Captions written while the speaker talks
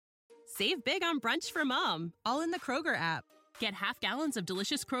Save big on brunch for mom, all in the Kroger app. Get half gallons of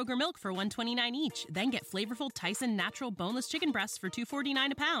delicious Kroger milk for $1.29 each. Then get flavorful Tyson natural boneless chicken breasts for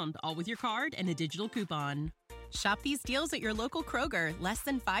 $2.49 a pound, all with your card and a digital coupon. Shop these deals at your local Kroger, less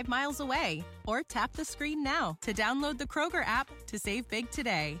than 5 miles away. Or tap the screen now to download the Kroger app to save big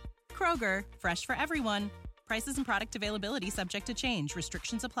today. Kroger, fresh for everyone. Prices and product availability subject to change.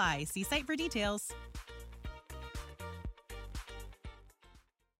 Restrictions apply. See site for details.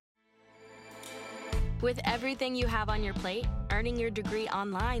 With everything you have on your plate, earning your degree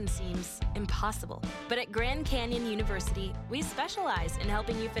online seems impossible. But at Grand Canyon University, we specialize in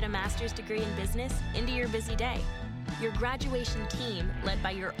helping you fit a master's degree in business into your busy day. Your graduation team, led by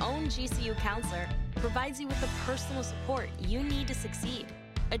your own GCU counselor, provides you with the personal support you need to succeed.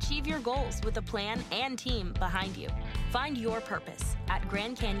 Achieve your goals with a plan and team behind you. Find your purpose at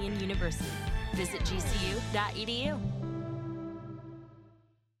Grand Canyon University. Visit gcu.edu.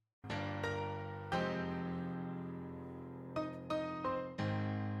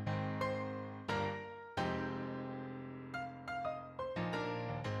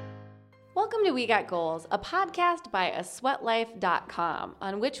 Welcome to We Got Goals, a podcast by asweatlife.com,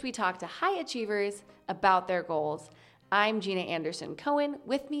 on which we talk to high achievers about their goals. I'm Gina Anderson Cohen.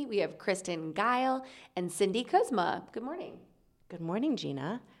 With me, we have Kristen Guile and Cindy Kuzma. Good morning. Good morning,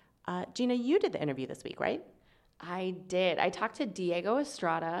 Gina. Gina, you did the interview this week, right? I did. I talked to Diego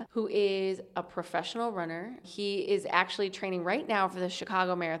Estrada, who is a professional runner. He is actually training right now for the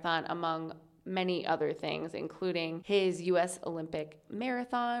Chicago Marathon, among many other things, including his U.S. Olympic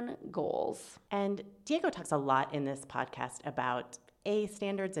marathon goals. And Diego talks a lot in this podcast about A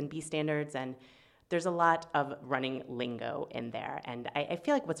standards and B standards, and there's a lot of running lingo in there. And I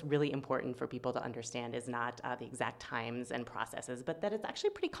feel like what's really important for people to understand is not the exact times and processes, but that it's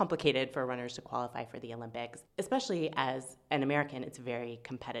actually pretty complicated for runners to qualify for the Olympics. Especially as an American, it's very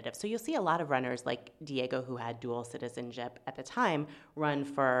competitive. So you'll see a lot of runners like Diego, who had dual citizenship at the time, run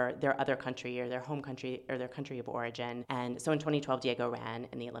for their other country or their home country or their country of origin. And so in 2012, Diego ran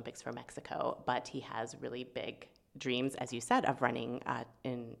in the Olympics for Mexico, but he has really big dreams, as you said, of running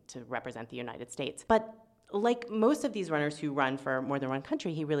to represent the United States. But like most of these runners who run for more than one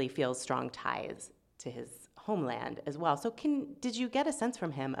country, he really feels strong ties to his homeland as well. So did you get a sense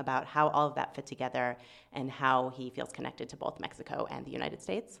from him about how all of that fit together and how he feels connected to both Mexico and the United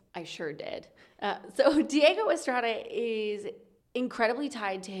States? I sure did. So Diego Estrada is incredibly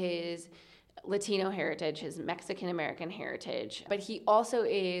tied to his Latino heritage, his Mexican-American heritage, but he also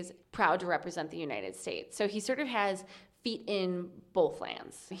is proud to represent the United States. So he sort of has feet in both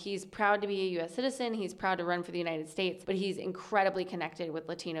lands. He's proud to be a U.S. citizen, he's proud to run for the United States, but he's incredibly connected with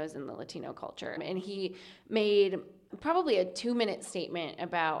Latinos and the Latino culture. And he made probably a 2-minute statement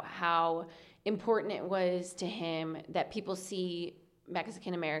about how important it was to him that people see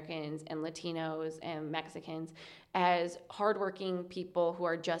Mexican Americans and Latinos and Mexicans as hardworking people who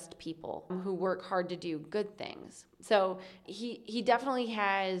are just people, who work hard to do good things. So he definitely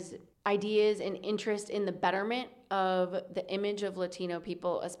has ideas and interest in the betterment of the image of Latino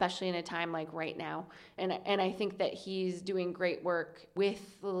people, especially in a time like right now. And I think that he's doing great work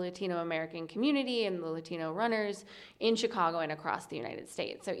with the Latino American community and the Latino runners in Chicago and across the United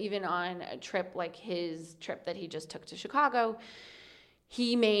States. So even on a trip like his trip that he just took to Chicago,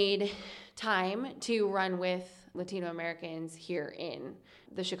 he made time to run with Latino Americans here in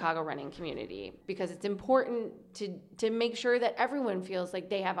the Chicago running community, because it's important to make sure that everyone feels like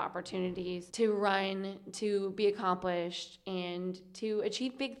they have opportunities to run, to be accomplished, and to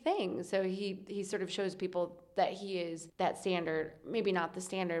achieve big things. So he sort of shows people that he is that standard, maybe not the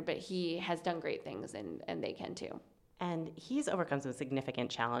standard, but he has done great things and they can too. And he's overcome some significant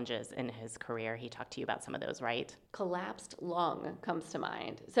challenges in his career. He talked to you about some of those, right? Collapsed lung comes to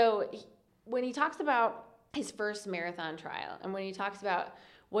mind. So when he talks about his first marathon trial, and when he talks about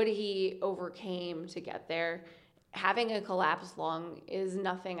what he overcame to get there, having a collapsed lung is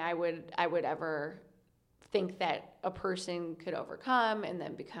nothing I would ever think that a person could overcome and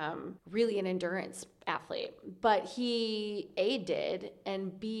then become really an endurance athlete. But he, A, did,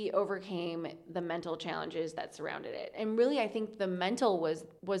 and B, overcame the mental challenges that surrounded it. And really, I think the mental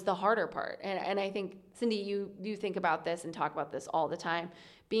was the harder part. And I think, Cindy, you think about this and talk about this all the time.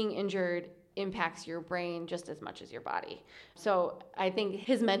 Being injured impacts your brain just as much as your body. So I think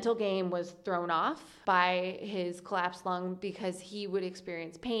his mental game was thrown off by his collapsed lung, because he would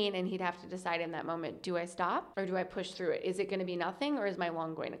experience pain and he'd have to decide in that moment, do I stop or do I push through it? Is it going to be nothing, or is my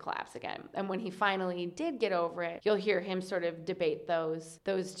lung going to collapse again? And when he finally did get over it, you'll hear him sort of debate those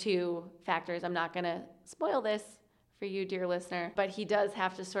two factors. I'm not going to spoil this for you, dear listener, but he does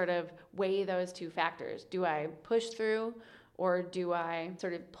have to sort of weigh those two factors. Do I push through, or do I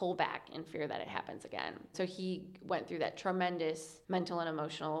sort of pull back in fear that it happens again? So he went through that tremendous mental and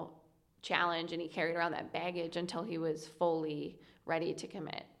emotional challenge, and he carried around that baggage until he was fully ready to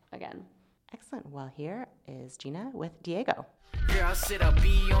commit again. Excellent. Well, here is Gina with Diego. Girl, I said I'll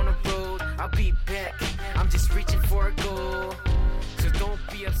be on the road, I'll be back. I'm just reaching for a goal. So don't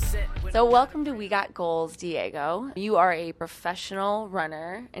be upset. So welcome to We Got Goals, Diego. You are a professional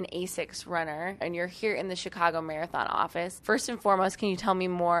runner, an ASICS runner, and you're here in the Chicago Marathon office. First and foremost, can you tell me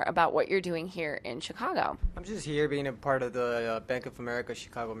more about what you're doing here in Chicago? I'm just here being a part of the Bank of America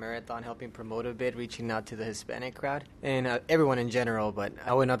Chicago Marathon, helping promote a bit, reaching out to the Hispanic crowd and everyone in general. But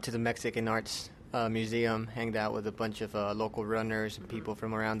I went up to the Mexican Arts Museum, hanged out with a bunch of local runners and people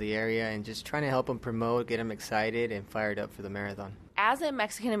from around the area, and just trying to help them promote, get them excited and fired up for the marathon. As a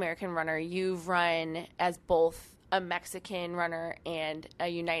Mexican-American runner, you've run as both a Mexican runner and a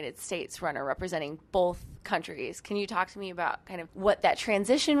United States runner representing both countries. Can you talk to me about kind of what that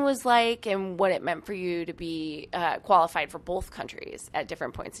transition was like and what it meant for you to be qualified for both countries at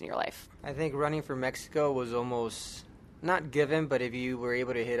different points in your life? I think running for Mexico was almost not given, but if you were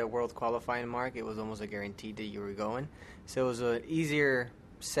able to hit a world qualifying mark, it was almost a guarantee that you were going. So it was an easier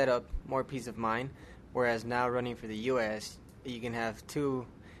setup, more peace of mind, whereas now running for the U.S., you can have 2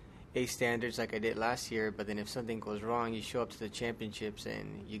 A standards like I did last year, but then if something goes wrong, you show up to the championships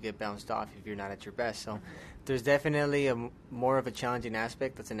and you get bounced off if you're not at your best. So there's definitely more of a challenging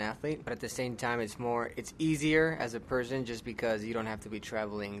aspect as an athlete, but at the same time, it's easier as a person just because you don't have to be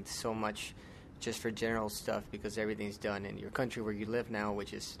traveling so much just for general stuff because everything's done in your country where you live now,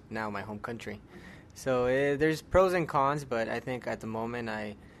 which is now my home country. So there's pros and cons, but I think at the moment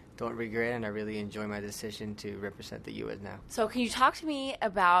I don't regret, and I really enjoy my decision to represent the U.S. now. So can you talk to me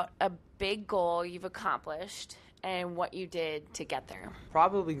about a big goal you've accomplished and what you did to get there?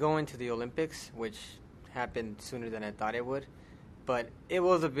 Probably going to the Olympics, which happened sooner than I thought it would. But it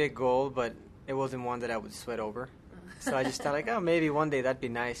was a big goal, but it wasn't one that I would sweat over. So I just thought, maybe one day that'd be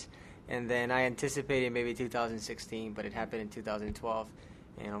nice. And then I anticipated maybe 2016, but it happened in 2012.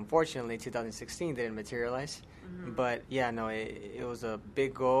 And unfortunately, 2016 didn't materialize. Mm-hmm. But yeah, no, it was a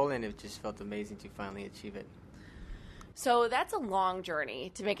big goal, and it just felt amazing to finally achieve it. So that's a long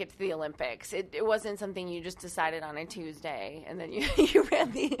journey to make it to the Olympics. It wasn't something you just decided on a Tuesday, and then you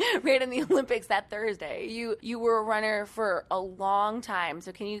ran in the Olympics that Thursday. You were a runner for a long time.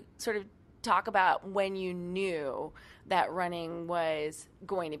 So can you sort of talk about when you knew that running was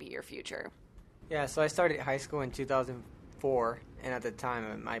going to be your future? Yeah, so I started high school in 2004, and at the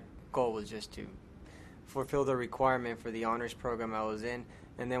time my goal was just to fulfill the requirement for the honors program I was in.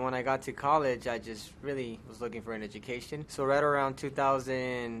 And then when I got to college, I just really was looking for an education. So right around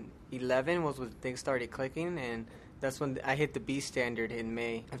 2011 was when things started clicking, and that's when I hit the B standard in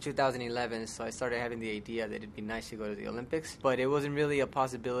May of 2011. So I started having the idea that it'd be nice to go to the Olympics. But it wasn't really a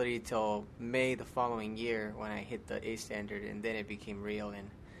possibility till May the following year when I hit the A standard, and then it became real. And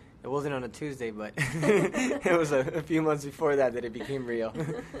it wasn't on a Tuesday, but it was a few months before that it became real.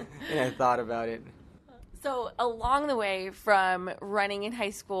 And I thought about it. So along the way from running in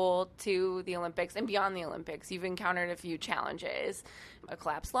high school to the Olympics and beyond the Olympics, you've encountered a few challenges. A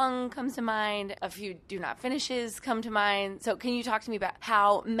collapsed lung comes to mind. A few do not finishes come to mind. So can you talk to me about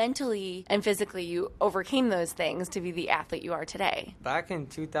how mentally and physically you overcame those things to be the athlete you are today? Back in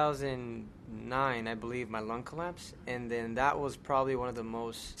 2009, I believe my lung collapsed. And then that was probably one of the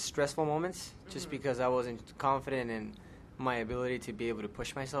most stressful moments just because I wasn't confident in my ability to be able to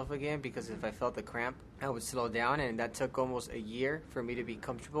push myself again, because if I felt the cramp, I would slow down, and that took almost a year for me to be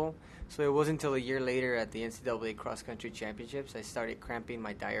comfortable. So it wasn't until a year later at the NCAA cross-country championships I started cramping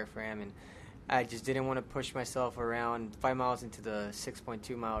my diaphragm, and I just didn't want to push myself around 5 miles into the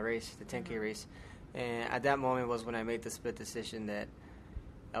 6.2 mile race, the 10K race. And at that moment was when I made the split decision that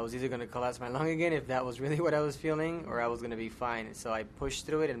I was either going to collapse my lung again if that was really what I was feeling, or I was going to be fine. So I pushed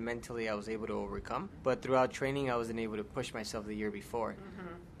through it, and mentally I was able to overcome. But throughout training, I wasn't able to push myself the year before.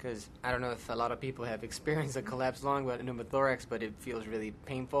 Because I don't know if a lot of people have experienced a collapsed lung, but pneumothorax, but it feels really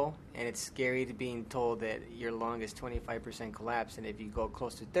painful. And it's scary to being told that your lung is 25% collapsed, and if you go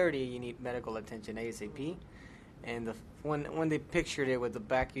close to 30, you need medical attention ASAP. And when they pictured it with the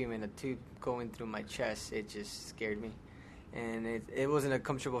vacuum and a tube going through my chest, it just scared me. And it wasn't a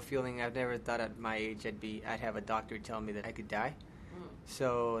comfortable feeling. I've never thought at my age I'd have a doctor tell me that I could die.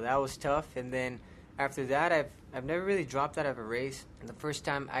 So that was tough. And then after that, I've never really dropped out of a race. And the first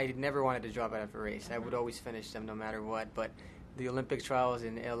time, I never wanted to drop out of a race. I would always finish them no matter what. But the Olympic trials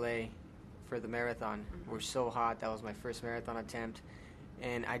in LA for the marathon were so hot. That was my first marathon attempt.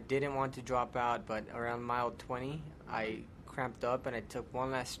 And I didn't want to drop out, but around mile 20, I cramped up and I took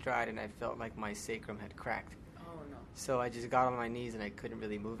one last stride, and I felt like my sacrum had cracked. So I just got on my knees and I couldn't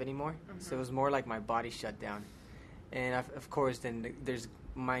really move anymore. So it was more like my body shut down. And of course, then there's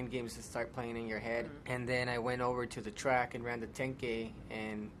mind games that start playing in your head. And then I went over to the track and ran the 10K.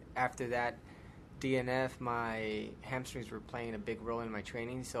 And after that DNF, my hamstrings were playing a big role in my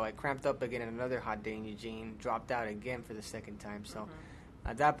training. So I cramped up again on another hot day in Eugene, dropped out again for the second time. So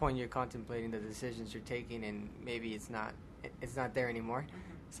at that point, you're contemplating the decisions you're taking, and maybe it's not there anymore.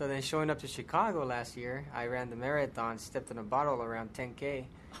 So then showing up to Chicago last year, I ran the marathon, stepped in a bottle around 10K,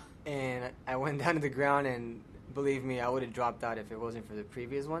 and I went down to the ground, and believe me, I would have dropped out if it wasn't for the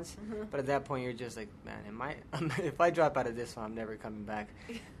previous ones. But at that point, you're just like, man, if I drop out of this one, I'm never coming back.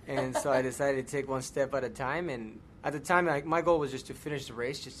 And so I decided to take one step at a time, and at the time, my goal was just to finish the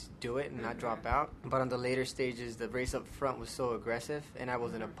race, just do it and not drop out. But on the later stages, the race up front was so aggressive, and I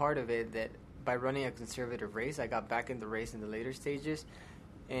wasn't a part of it, that by running a conservative race, I got back in the race in the later stages.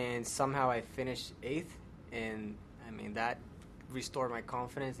 And somehow I finished 8th, and I mean, that restored my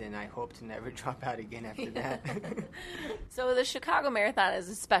confidence, and I hope to never drop out again after that. So the Chicago Marathon is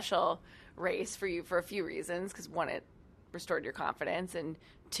a special race for you for a few reasons, because one, it restored your confidence, and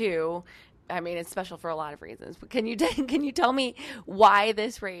two, I mean, it's special for a lot of reasons. But can you tell me why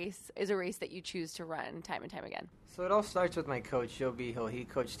this race is a race that you choose to run time and time again? So it all starts with my coach, Joe Behill. He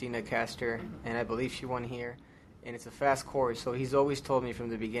coached Dina Castor, and I believe she won here. And it's a fast course, so he's always told me from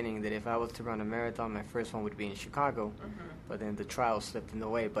the beginning that if I was to run a marathon, my first one would be in Chicago. But then the trial slipped in the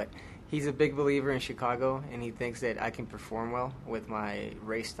way. But he's a big believer in Chicago, and he thinks that I can perform well with my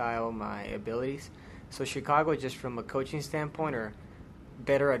race style, my abilities. So Chicago, just from a coaching standpoint, or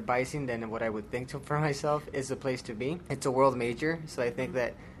better advising than what I would think for myself, is the place to be. It's a world major, so I think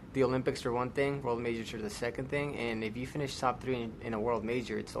that the Olympics are one thing, world majors are the second thing, and if you finish top 3 in a world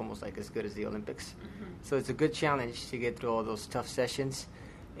major, it's almost like as good as the Olympics. So it's a good challenge to get through all those tough sessions.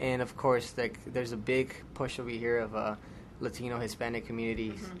 And of course, there's a big push over here of Latino, Hispanic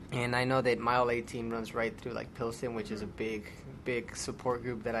communities. And I know that Mile 18 runs right through like Pilsen, which is a big support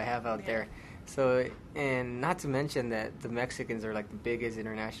group that I have out there. So, and not to mention that the Mexicans are like the biggest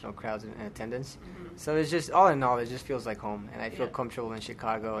international crowds in attendance. So it's just, all in all, it just feels like home. And I feel comfortable in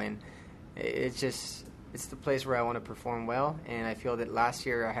Chicago, and it's the place where I want to perform well. And I feel that last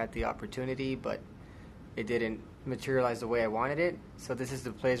year I had the opportunity, but it didn't materialize the way I wanted it. So this is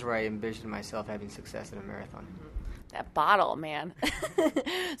the place where I envision myself having success in a marathon. That bottle, man.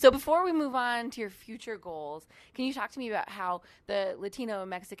 So before we move on to your future goals, can you talk to me about how the Latino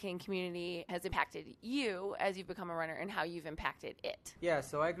Mexican community has impacted you as you've become a runner, and how you've impacted it? Yeah,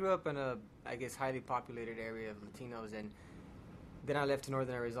 so I grew up in a, I guess, highly populated area of Latinos, and then I left to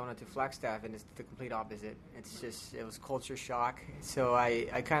northern Arizona to Flagstaff, and it's the complete opposite. It was culture shock. So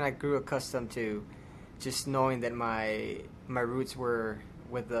I kind of grew accustomed to just knowing that my roots were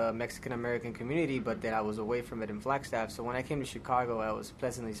with the Mexican-American community, but that I was away from it in Flagstaff. So when I came to Chicago, I was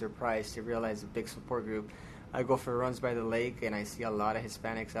pleasantly surprised to realize a big support group. I go for runs by the lake, and I see a lot of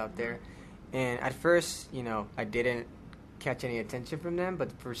Hispanics out there. And at first, I didn't catch any attention from them,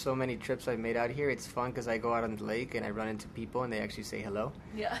 but for so many trips I've made out here, it's fun because I go out on the lake and I run into people and they actually say hello.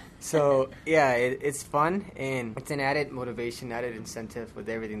 Yeah. So, yeah, it's fun, and it's an added motivation, added incentive with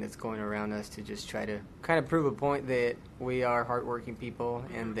everything that's going around us to just try to kind of prove a point that we are hardworking people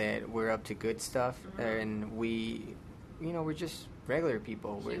and that we're up to good stuff, and we're just regular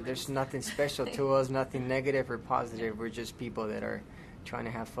people. There's nothing special to us, nothing negative or positive. We're just people that are trying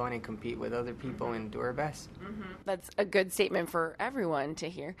to have fun and compete with other people and do our best. That's a good statement for everyone to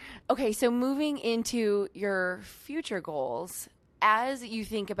hear. Okay, so moving into your future goals, as you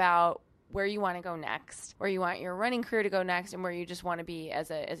think about where you want to go next, where you want your running career to go next, and where you just want to be as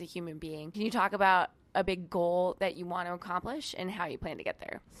a human being, can you talk about a big goal that you want to accomplish and how you plan to get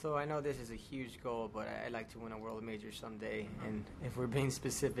there? So I know this is a huge goal, but I'd like to win a world major someday. And if we're being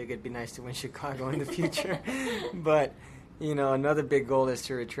specific, it'd be nice to win Chicago in the future. But another big goal is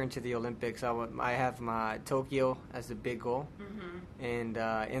to return to the Olympics. I have my Tokyo as a big goal, and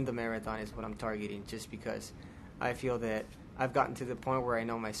in the marathon is what I'm targeting, just because I feel that I've gotten to the point where I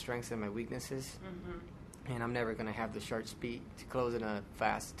know my strengths and my weaknesses, and I'm never going to have the sharp speed to close in a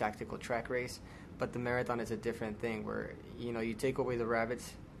fast tactical track race. But the marathon is a different thing where, you take away the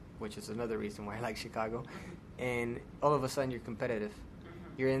rabbits, which is another reason why I like Chicago, and all of a sudden you're competitive.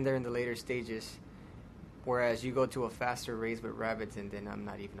 You're in there in the later stages. Whereas you go to a faster race with rabbits, and then I'm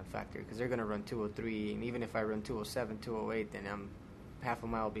not even a factor because they're going to run 2:03, and even if I run 2:07, 2:08, then I'm half a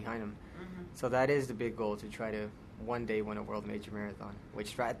mile behind them. So that is the big goal, to try to one day win a world major marathon,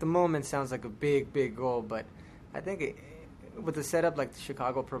 which at the moment sounds like a big, big goal, but I think with the setup like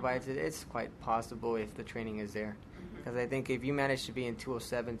Chicago provides it's quite possible if the training is there. Because I think if you manage to be in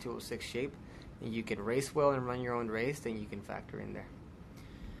 2:07, 2:06 shape, and you can race well and run your own race, then you can factor in there.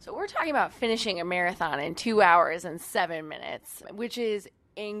 So we're talking about finishing a marathon in 2 hours and 7 minutes, which is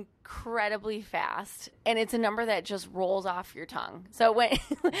incredibly fast, and it's a number that just rolls off your tongue. So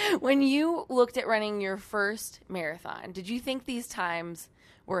when you looked at running your first marathon, did you think these times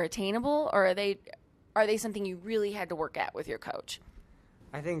were attainable, or are they something you really had to work at with your coach?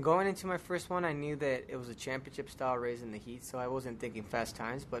 I think going into my first one, I knew that it was a championship-style race in the heat, so I wasn't thinking fast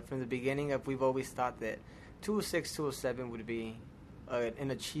times. But from the beginning, we've always thought that 2:06, 2:07 would be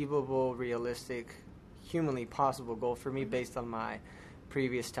an achievable, realistic, humanly possible goal for me based on my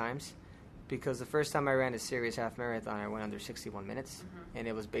previous times. Because the first time I ran a serious half marathon, I went under 61 minutes, and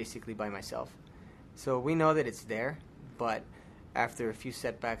it was basically by myself. So we know that it's there, but after a few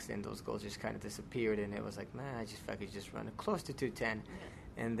setbacks, then those goals just kind of disappeared, and it was like, man, if I could just run close to 210.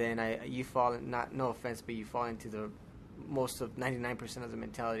 And then you fall, no offense, but you fall into the most of 99% of the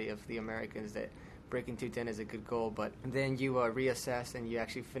mentality of the Americans that breaking 210 is a good goal, but then you reassess and you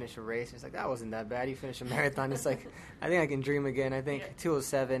actually finish a race. It's like, that wasn't that bad. You finish a marathon. It's like, I think I can dream again. I think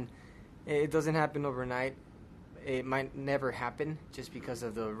 2:07, it doesn't happen overnight. It might never happen just because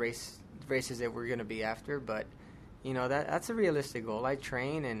of the races that we're going to be after, but that's a realistic goal. I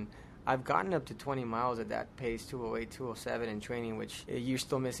train, and I've gotten up to 20 miles at that pace, 2:08, 2:07 in training, which you're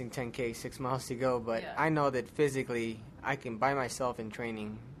still missing 10K, 6 miles to go. But I know that physically I can, by myself in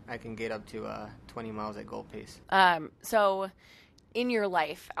training, I can get up to 20 miles at goal pace. So in your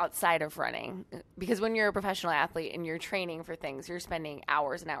life outside of running, because when you're a professional athlete and you're training for things, you're spending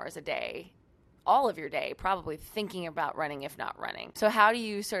hours and hours a day, all of your day, probably thinking about running, if not running. So how do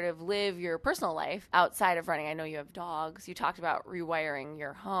you sort of live your personal life outside of running? I know you have dogs. You talked about rewiring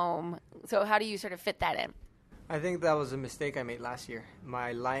your home. So how do you sort of fit that in? I think that was a mistake I made last year.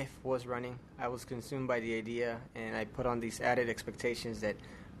 My life was running. I was consumed by the idea, and I put on these added expectations that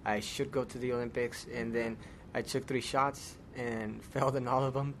I should go to the Olympics, and then I took 3 shots and failed in all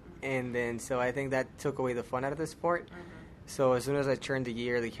of them. And then so I think that took away the fun out of the sport. So as soon as I turned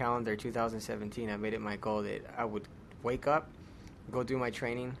the calendar, 2017, I made it my goal that I would wake up, go do my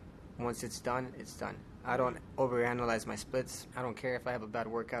training. Once it's done, it's done. I don't overanalyze my splits. I don't care if I have a bad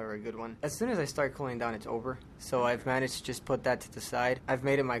workout or a good one. As soon as I start cooling down, it's over. So I've managed to just put that to the side. I've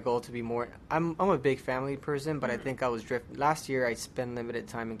made it my goal to be more... I'm a big family person, but I think I was drifting. Last year, I spent limited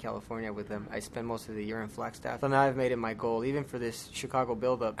time in California with them. I spent most of the year in Flagstaff. So now I've made it my goal. Even for this Chicago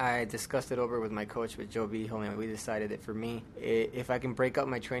build-up, I discussed it over with my coach, with Joe Beagle, and we decided that for me, if I can break up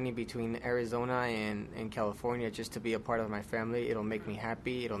my training between Arizona and California just to be a part of my family, it'll make me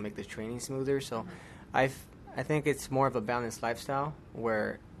happy. It'll make the training smoother. So I think it's more of a balanced lifestyle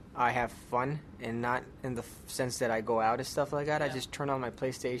where I have fun and not in the sense that I go out and stuff like that. I just turn on my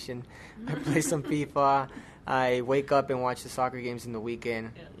PlayStation, I play some FIFA, I wake up and watch the soccer games in the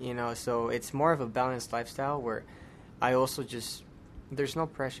weekend, so it's more of a balanced lifestyle where I also there's no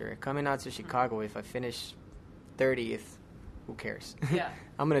pressure. Coming out to Chicago, if I finish 30th, who cares?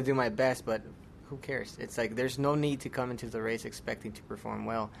 I'm going to do my best, but who cares? It's like there's no need to come into the race expecting to perform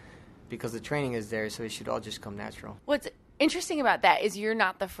well, because the training is there, so it should all just come natural. What's interesting about that is you're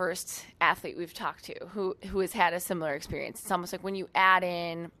not the first athlete we've talked to who has had a similar experience. It's almost like when you add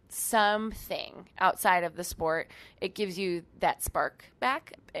in something outside of the sport, it gives you that spark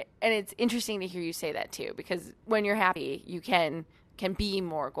back. And it's interesting to hear you say that too, because when you're happy, you can be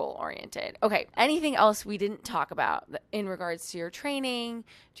more goal-oriented. Okay, anything else we didn't talk about in regards to your training,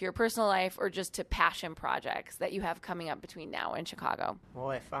 to your personal life, or just to passion projects that you have coming up between now and Chicago? Well,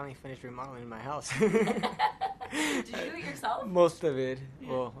 I finally finished remodeling my house. Did you do it yourself? Most of it.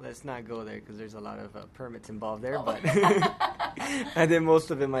 Well, let's not go there because there's a lot of permits involved there, but I did most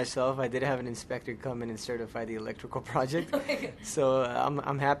of it myself. I did have an inspector come in and certify the electrical project, so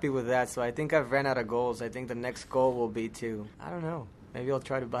I'm happy with that. So I think I've ran out of goals. I think the next goal will be to, I don't know, maybe I'll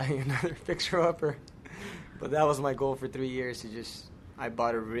try to buy another fixer-upper. But that was my goal for 3 years, I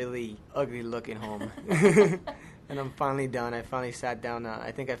bought a really ugly-looking home. And I'm finally done. I finally sat down.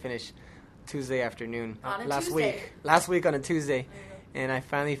 I think I finished Tuesday afternoon. Last week on a Tuesday. And I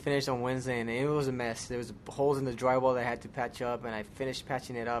finally finished on Wednesday, and it was a mess. There was holes in the drywall that I had to patch up, and I finished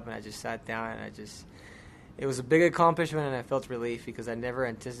patching it up, and I just sat down, and it was a big accomplishment, and I felt relief because I never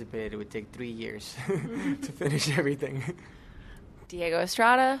anticipated it would take 3 years to finish everything. Diego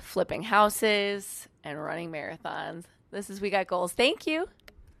Estrada, flipping houses and running marathons. This is We Got Goals. Thank you.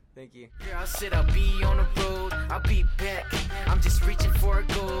 Thank you. Yeah, I'll be on the road. I'll be back. I'm just reaching for a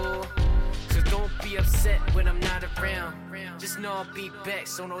goal. So don't be upset when I'm not around. Just know I'll be back,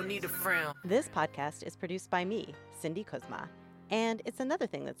 so no need to frown. This podcast is produced by me, Cindy Kuzma, and it's another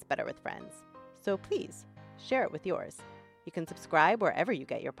thing that's better with friends. So please, share it with yours. You can subscribe wherever you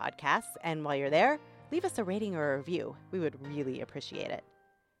get your podcasts, and while you're there, leave us a rating or a review. We would really appreciate it.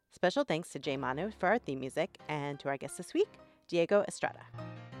 Special thanks to Jay Manu for our theme music, and to our guest this week, Diego Estrada.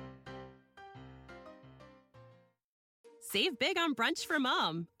 Save big on brunch for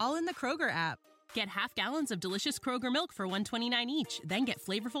mom, all in the Kroger app. Get half gallons of delicious Kroger milk for $1.29 each. Then get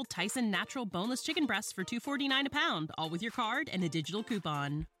flavorful Tyson natural boneless chicken breasts for $2.49 a pound, all with your card and a digital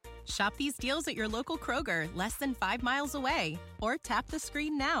coupon. Shop these deals at your local Kroger, less than 5 miles away. Or tap the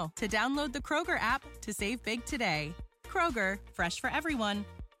screen now to download the Kroger app to save big today. Kroger, fresh for everyone.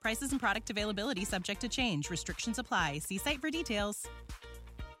 Prices and product availability subject to change. Restrictions apply. See site for details.